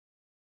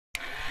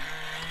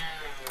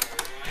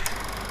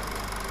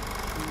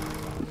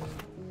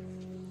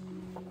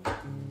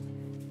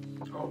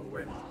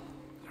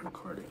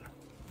Recording.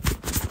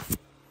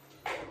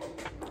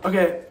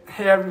 Okay,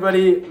 hey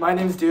everybody, my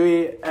name's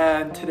Dewey,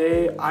 and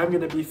today I'm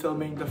going to be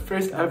filming the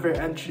first ever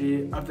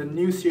entry of the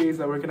new series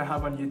that we're going to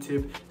have on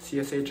YouTube,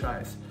 CSA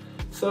Tries.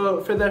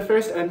 So for the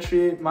first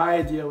entry, my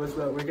idea was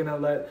that we're going to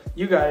let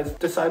you guys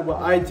decide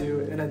what I do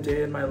in a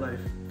day in my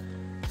life.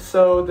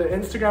 So the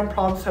Instagram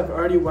prompts have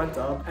already went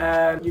up,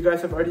 and you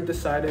guys have already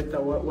decided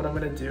that what I'm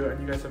going to do, and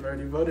you guys have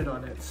already voted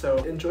on it. So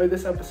enjoy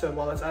this episode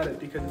while it's at it,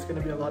 because it's going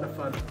to be a lot of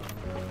fun.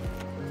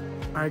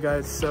 Alright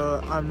guys,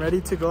 so I'm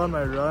ready to go on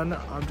my run.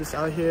 I'm just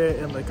out here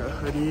in like a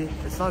hoodie.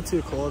 It's not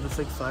too cold, it's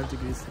like 5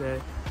 degrees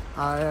today.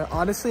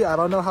 Honestly, I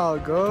don't know how I'll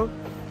go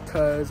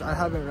because I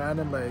haven't ran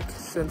in like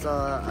since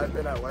I've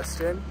been at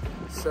Western.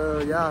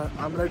 So yeah,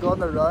 I'm gonna go on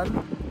the run.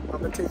 I'm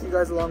gonna take you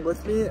guys along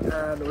with me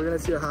and we're gonna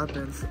see what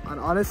happens. And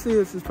honestly,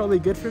 this is probably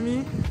good for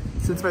me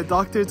since my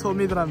doctor told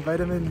me that I'm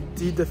vitamin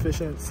D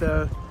deficient.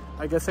 So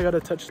I guess I gotta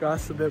touch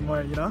grass a bit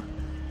more, you know?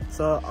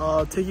 So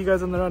I'll take you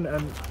guys on the run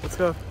and let's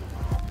go.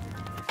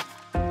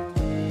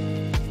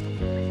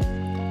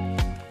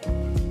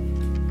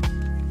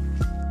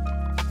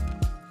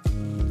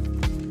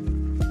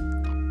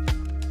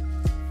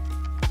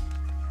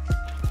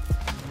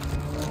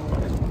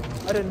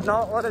 I did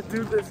not want to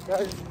do this,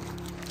 guys.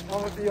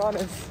 I'm gonna be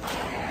honest.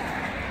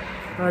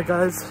 Alright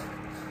guys,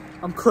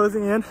 I'm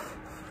closing in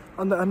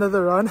on the end of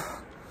the run.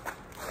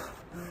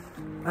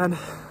 And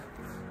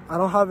I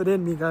don't have it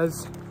in me,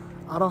 guys.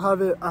 I don't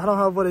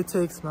have what it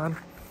takes, man.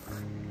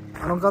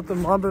 I don't got the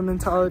Mamba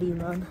mentality,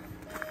 man.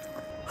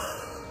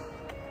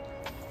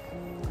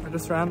 I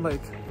just ran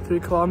like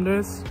 3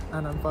 kilometers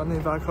and I'm finally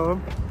back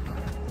home.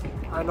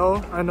 I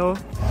know,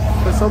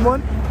 for someone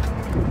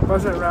who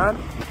hasn't ran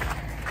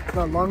in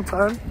a long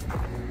time,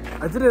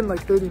 I did it in like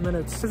 30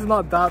 minutes. It's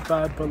not that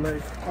bad, but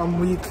like, I'm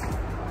weak.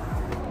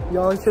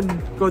 Y'all can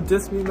go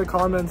diss me in the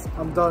comments.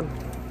 I'm done.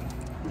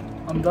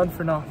 I'm done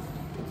for now.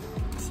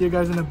 See you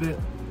guys in a bit.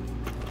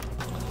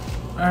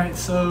 Alright,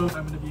 so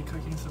I'm gonna be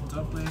cooking some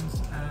dumplings,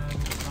 and I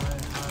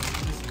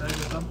have just started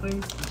the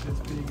dumplings, which is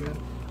pretty good.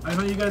 I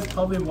know you guys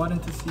probably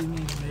wanted to see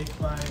me make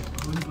my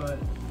own, but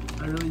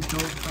I really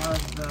don't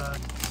have the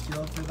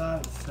skill for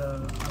that, so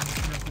I'm just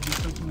gonna have to be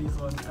cooking these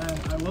ones.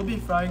 And I will be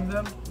frying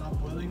them, not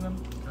boiling them,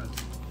 because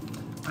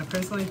I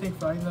personally think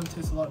frying them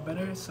tastes a lot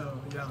better. So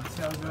yeah, let's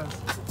see how it goes.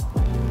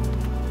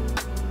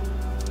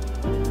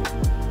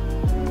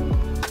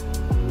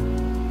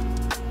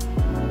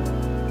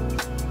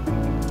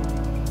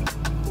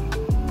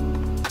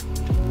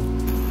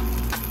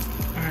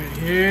 Alright,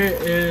 here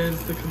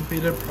is the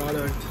completed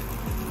product.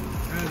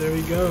 Alright, there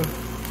we go.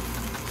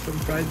 Some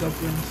fried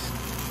dumplings.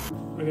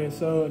 Okay,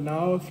 so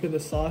now for the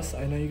sauce.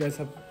 I know you guys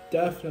have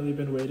definitely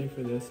been waiting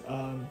for this.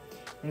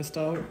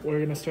 We're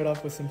gonna start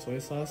off with some soy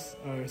sauce,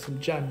 or some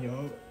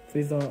janyo.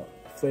 Please don't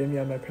flame me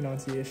on my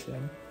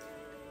pronunciation.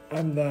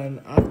 And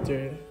then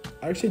after,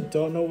 I actually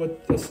don't know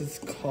what this is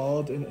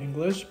called in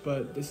English,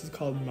 but this is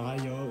called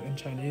mayo in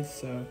Chinese.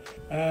 So,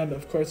 and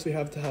of course we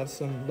have to have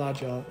some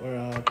lajia,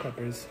 or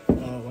peppers.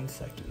 1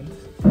 second.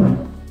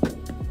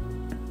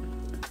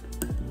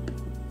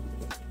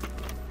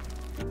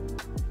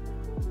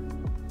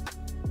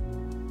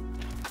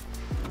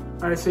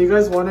 Alright, so you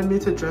guys wanted me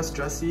to dress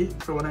dressy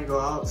for when I go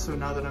out, so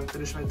now that I'm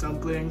finished my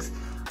dumplings,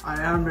 I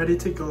am ready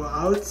to go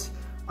out.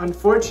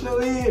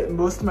 Unfortunately,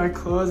 most of my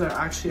clothes are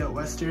actually at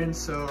Western,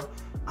 so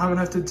I'm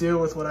gonna have to deal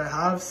with what I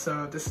have,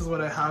 so this is what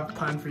I have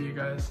planned for you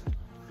guys.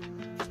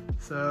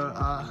 So,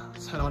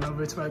 let's head on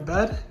over to my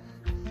bed.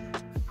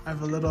 I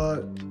have a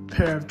little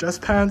pair of dress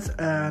pants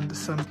and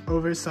some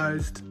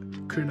oversized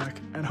crew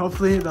neck, and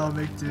hopefully that'll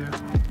make do.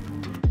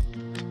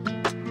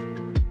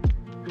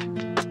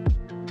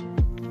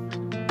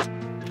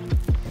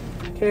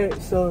 Okay,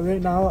 so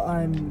right now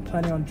I'm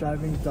planning on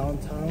driving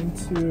downtown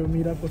to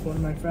meet up with one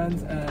of my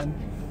friends, and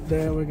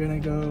there we're gonna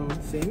go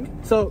sing.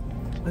 So,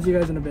 I'll see you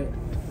guys in a bit.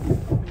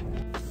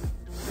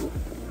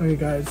 Okay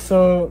guys,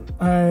 so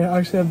I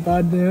actually have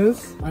bad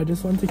news. I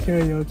just went to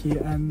karaoke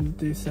and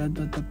they said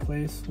that the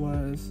place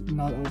was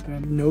not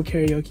open. No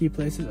karaoke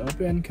place is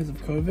open because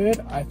of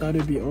COVID. I thought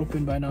it'd be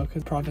open by now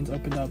because province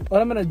opened up. What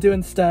I'm gonna do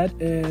instead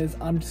is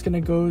I'm just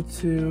gonna go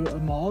to a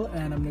mall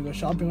and I'm gonna go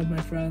shopping with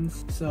my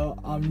friends. So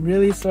I'm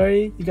really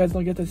sorry you guys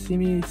don't get to see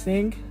me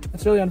sing.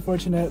 It's really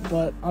unfortunate,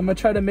 but I'm gonna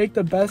try to make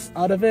the best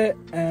out of it,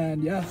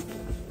 and yeah.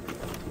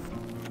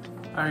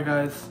 Alright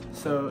guys,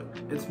 so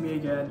it's me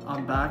again,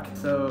 I'm back.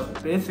 So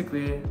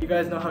basically, you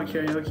guys know how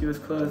karaoke was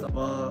closed.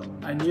 Well,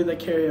 I knew that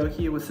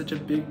karaoke was such a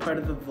big part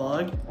of the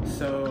vlog,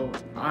 so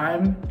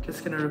I'm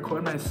just gonna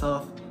record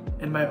myself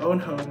in my own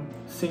home,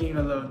 singing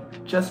alone,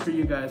 just for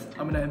you guys.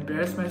 I'm gonna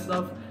embarrass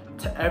myself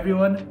to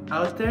everyone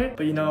out there,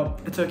 but you know,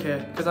 it's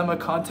okay, because I'm a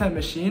content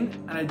machine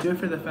and I do it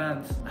for the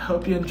fans. I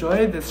hope you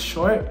enjoy this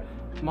short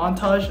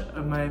montage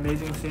of my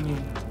amazing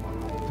singing.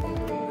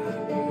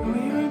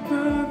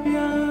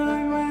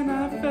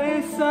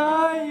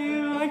 Saw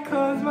you, I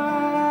close my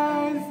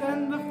eyes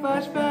and the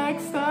flashback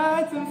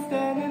starts. I'm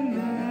standing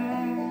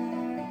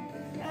there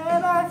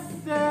and I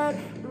said,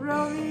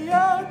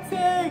 Romeo,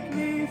 take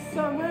me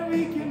somewhere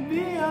we can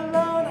be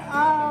alone.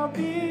 I'll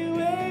be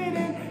waiting.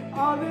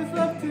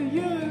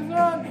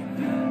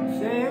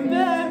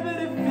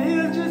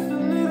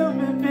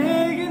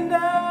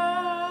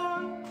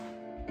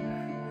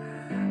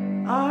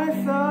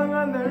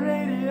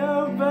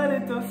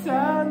 don't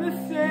sound the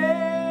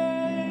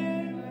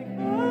same. Like,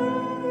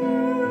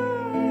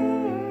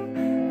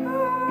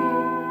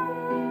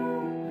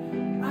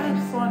 I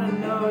just wanna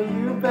know,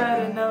 you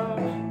better know,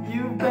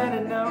 you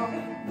better know,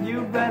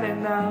 you better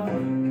know.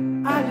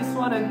 I just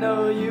wanna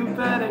know, you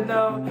better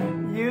know,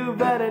 you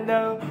better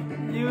know,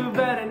 you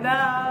better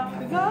know.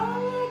 'Cause all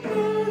I do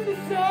is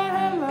say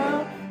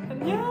hello, and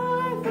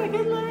you're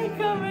thinking like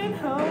coming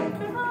home.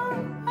 'Cause all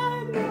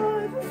I know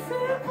is a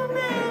simple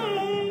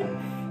name,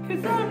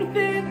 'cause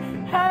everything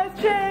has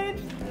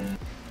changed.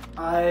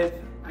 I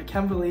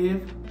can't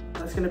believe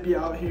that's gonna be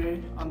out here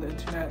on the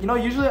internet. You know,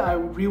 usually I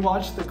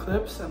rewatch the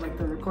clips and like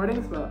the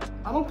recordings, but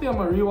I don't think I'm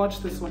gonna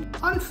rewatch this one.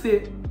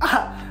 Honestly,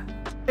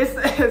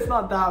 it's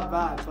not that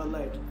bad, but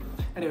like,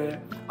 anyway,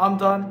 I'm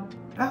done.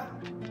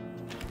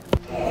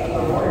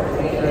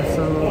 Okay,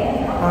 so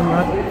I'm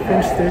at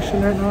Finch Station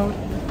right now,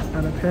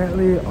 and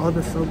apparently all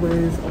the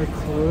subways are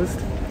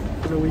closed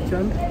for the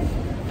weekend.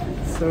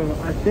 So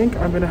I think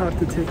I'm gonna have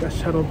to take a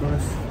shuttle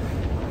bus,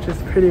 which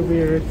is pretty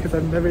weird because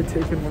I've never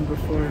taken one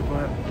before,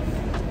 but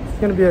it's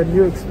gonna be a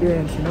new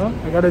experience, you know?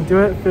 I gotta do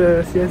it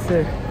for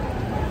CSA.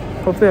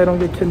 Hopefully I don't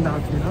get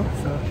kidnapped, you know?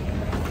 So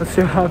let's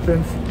see what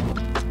happens.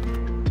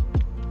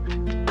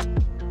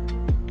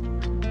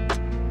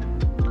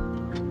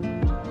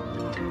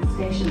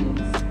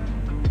 Stations.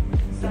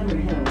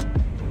 Summerhill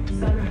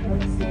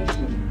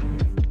Station.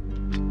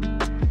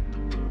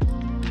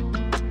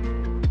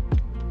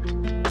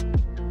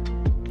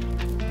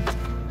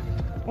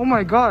 Oh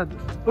my god,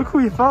 look who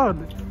we found.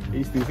 Are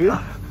you stupid?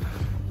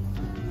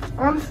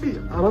 Honestly,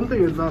 I don't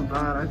think it's that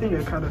bad. I think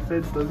it kind of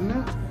fits, doesn't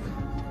it?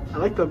 I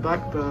like the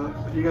back though.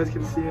 If you guys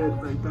can see it,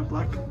 like the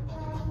black.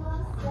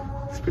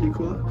 It's pretty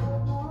cool.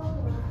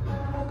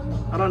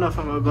 I don't know if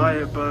I'm gonna buy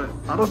it, but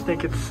I don't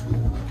think it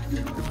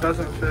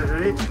doesn't fit,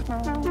 right?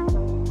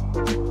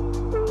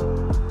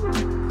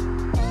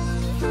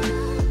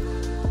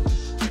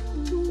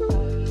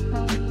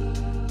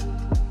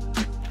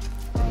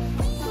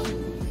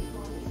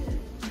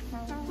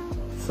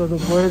 So the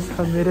boys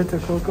have made it to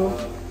Coco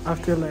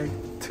after like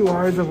 2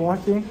 hours of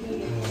walking.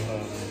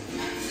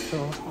 So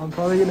I'm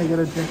probably gonna get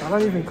a drink. I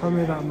don't even come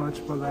here that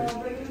much, but like,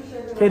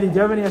 Katie, do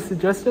you have any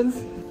suggestions?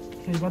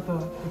 Okay, you got the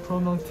pro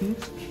milk tea.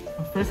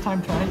 My first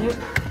time trying it.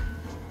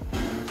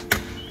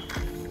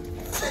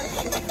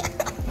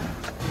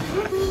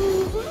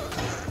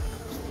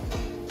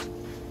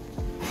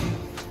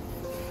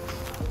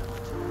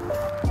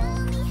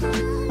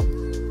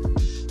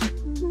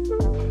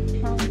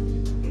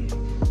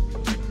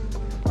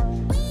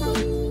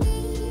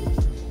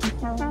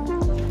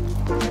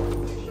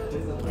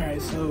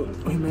 So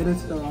we made it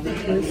to the ramen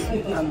place,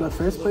 and the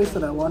first place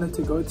that I wanted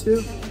to go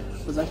to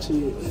was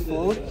actually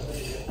full,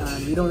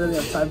 and we don't really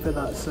have time for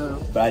that,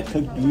 so... But I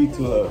took Dui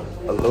to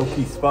a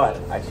low-key spot.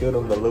 I showed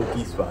him the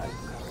low-key spot.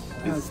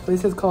 Yeah, this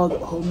place is called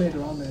Homemade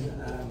Ramen,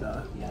 and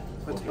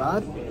what's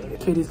bad?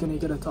 Katie's gonna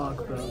get a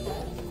talk, bro.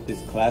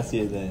 It's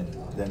classier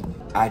than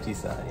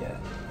Aji-san, yeah.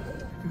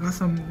 We got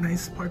some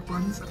nice pork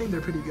buns. I think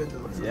they're pretty good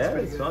though. So yeah,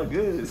 it smells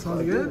good. It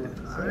smells good?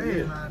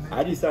 Alright, man.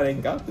 Aji-san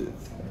ain't got this.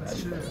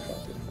 That's true.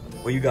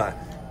 What you got?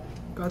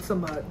 Got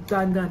some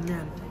dan dan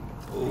mian.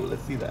 Oh,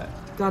 let's see that.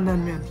 Dan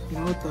dan mian. You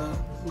know, with the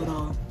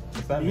little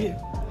What's that meat? mean?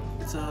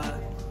 It's I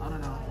don't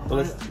know.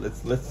 Well,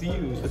 let's see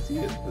you. Let's see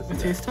it. Let's see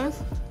The taste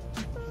test?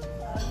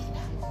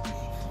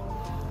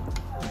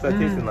 What's that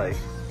tasting like?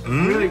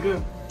 Really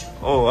good.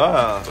 Oh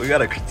wow, we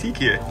got a critique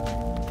here.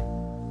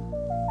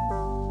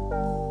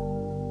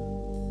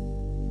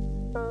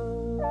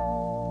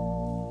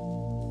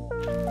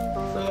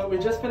 So we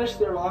just finished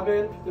the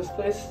ramen. This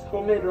place,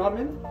 Homemade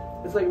Ramen.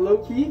 It's like low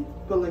key,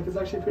 but like it's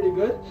actually pretty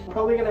good. I'm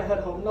probably gonna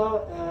head home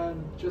now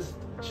and just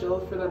chill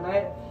for the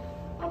night.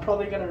 I'm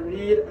probably gonna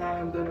read,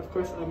 and then of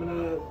course I'm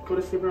gonna go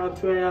to sleep around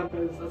 2 a.m.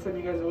 because that's when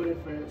you guys ordered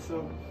for it.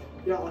 So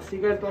yeah, I'll see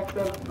you guys back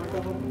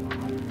at home.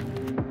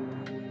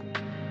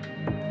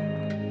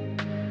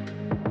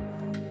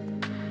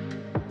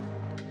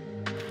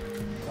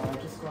 So I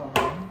just got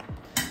home,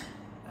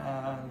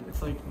 and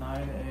it's like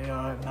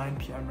 9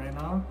 p.m. right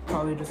now.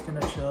 Probably just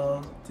gonna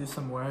chill, do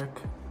some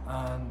work,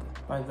 and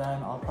by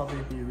then I'll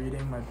probably be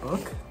reading my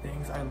book,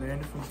 Things I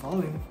Learned from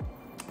Falling.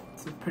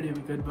 It's a pretty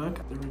good book.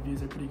 The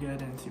reviews are pretty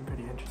good and seem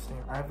pretty interesting.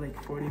 I have like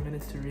 40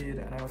 minutes to read,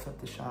 and I also have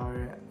to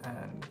shower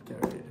and get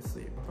ready to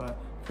sleep. But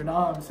for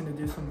now, I'm just gonna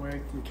do some work,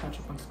 catch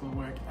up on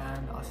schoolwork,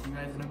 and I'll see you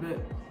guys in a bit.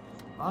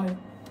 Bye.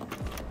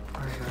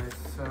 Alright guys,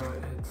 so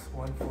it's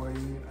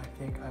 1:40. I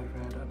think I've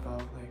read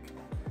about like,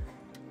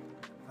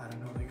 I don't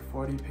know, like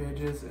 40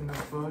 pages in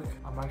this book.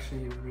 I'm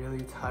actually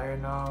really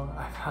tired now.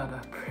 I've had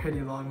a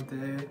pretty long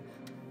day.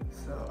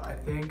 So I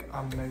think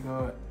I'm gonna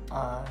go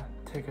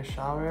take a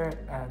shower,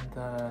 and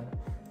then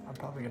I'm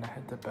probably gonna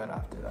head to bed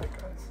after that,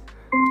 guys.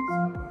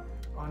 So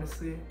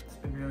honestly, it's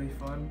been really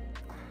fun.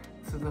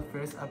 This is the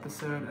first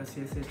episode of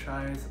CSA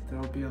Tries. There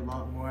will be a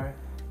lot more.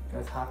 You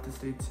guys have to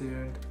stay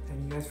tuned. Thank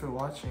you guys for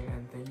watching,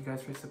 and thank you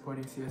guys for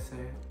supporting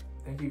CSA.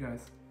 Thank you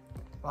guys.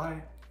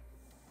 Bye.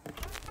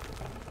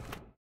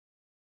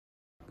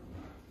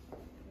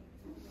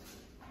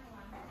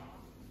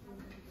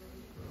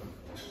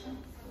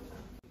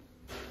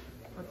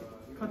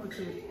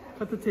 tape.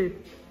 Cut the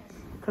tape.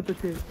 Cut the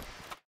tape.